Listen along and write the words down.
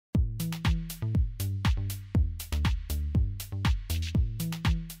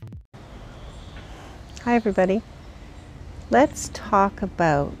Hi everybody. Let's talk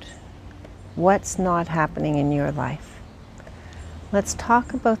about what's not happening in your life. Let's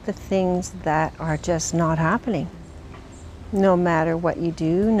talk about the things that are just not happening. No matter what you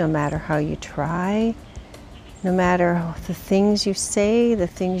do, no matter how you try, no matter the things you say, the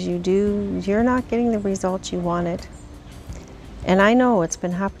things you do, you're not getting the results you wanted. And I know it's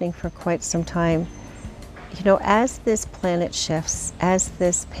been happening for quite some time. You know, as this planet shifts, as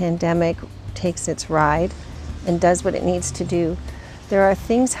this pandemic takes its ride and does what it needs to do, there are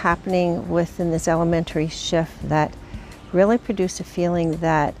things happening within this elementary shift that really produce a feeling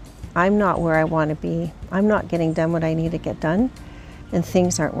that I'm not where I want to be, I'm not getting done what I need to get done, and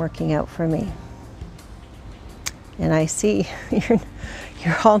things aren't working out for me. And I see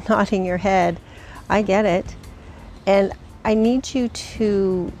you're all nodding your head. I get it. And I need you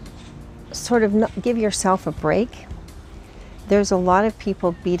to sort of give yourself a break. There's a lot of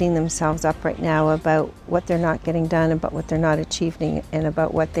people beating themselves up right now about what they're not getting done, about what they're not achieving, and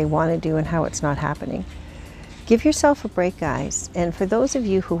about what they want to do and how it's not happening. Give yourself a break, guys. And for those of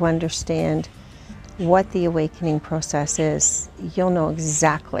you who understand what the awakening process is, you'll know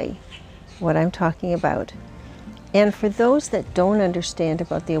exactly what I'm talking about. And for those that don't understand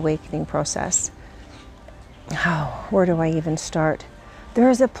about the awakening process, where do I even start? There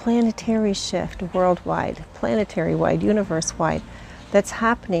is a planetary shift worldwide, planetary-wide, universe-wide, that's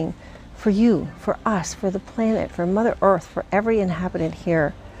happening for you, for us, for the planet, for Mother Earth, for every inhabitant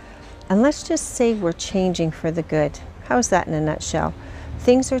here. And let's just say we're changing for the good. How's that in a nutshell?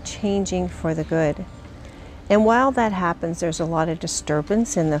 Things are changing for the good. And while that happens, there's a lot of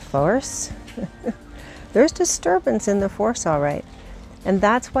disturbance in the force. There's disturbance in the force, all right. And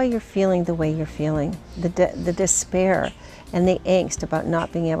that's why you're feeling the way you're feeling, the despair and the angst about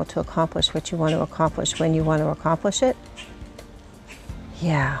not being able to accomplish what you want to accomplish when you want to accomplish it.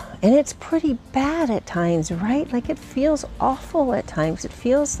 Yeah, and it's pretty bad at times, right? Like it feels awful at times. It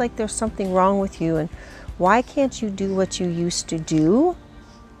feels like there's something wrong with you, and why can't you do what you used to do?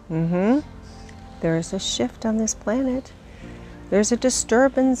 There is a shift on this planet. There's a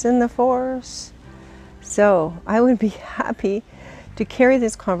disturbance in the force. So I would be happy to carry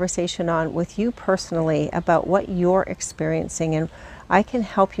this conversation on with you personally about what you're experiencing, and I can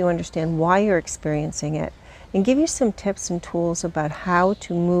help you understand why you're experiencing it and give you some tips and tools about how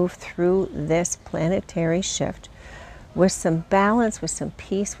to move through this planetary shift with some balance, with some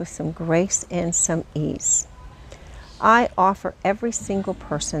peace, with some grace, and some ease. I offer every single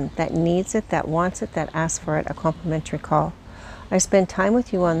person that needs it, that wants it, that asks for it, a complimentary call. I spend time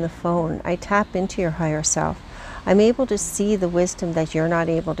with you on the phone. I tap into your higher self. I'm able to see the wisdom that you're not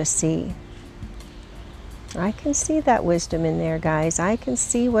able to see. I can see that wisdom in there, guys. I can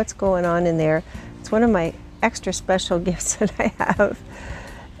see what's going on in there. It's one of my extra special gifts that I have.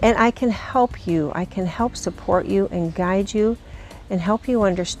 And I can help you. I can help support you and guide you and help you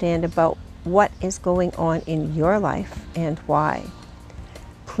understand about what is going on in your life and why.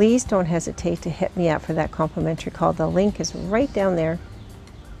 Please don't hesitate to hit me up for that complimentary call. The link is right down there.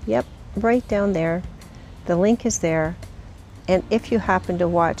 Yep, right down there. The link is there. And if you happen to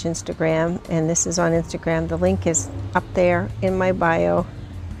watch Instagram, and this is on Instagram, the link is up there in my bio.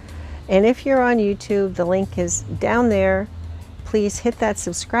 And if you're on YouTube, the link is down there. Please hit that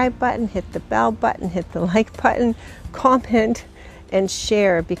subscribe button, hit the bell button, hit the like button, comment, and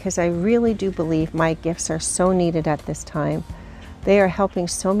share, because I really do believe my gifts are so needed at this time. They are helping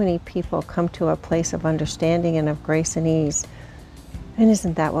so many people come to a place of understanding and of grace and ease. And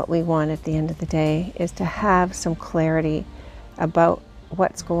isn't that what we want at the end of the day, is to have some clarity about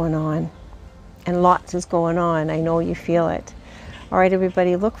what's going on. And lots is going on. I know you feel it. All right,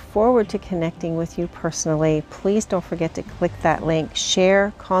 everybody, look forward to connecting with you personally. Please don't forget to click that link,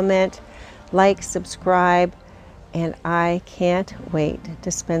 share, comment, like, subscribe. And I can't wait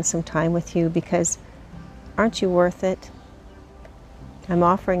to spend some time with you, because aren't you worth it? I'm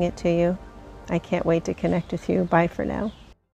offering it to you. I can't wait to connect with you. Bye for now.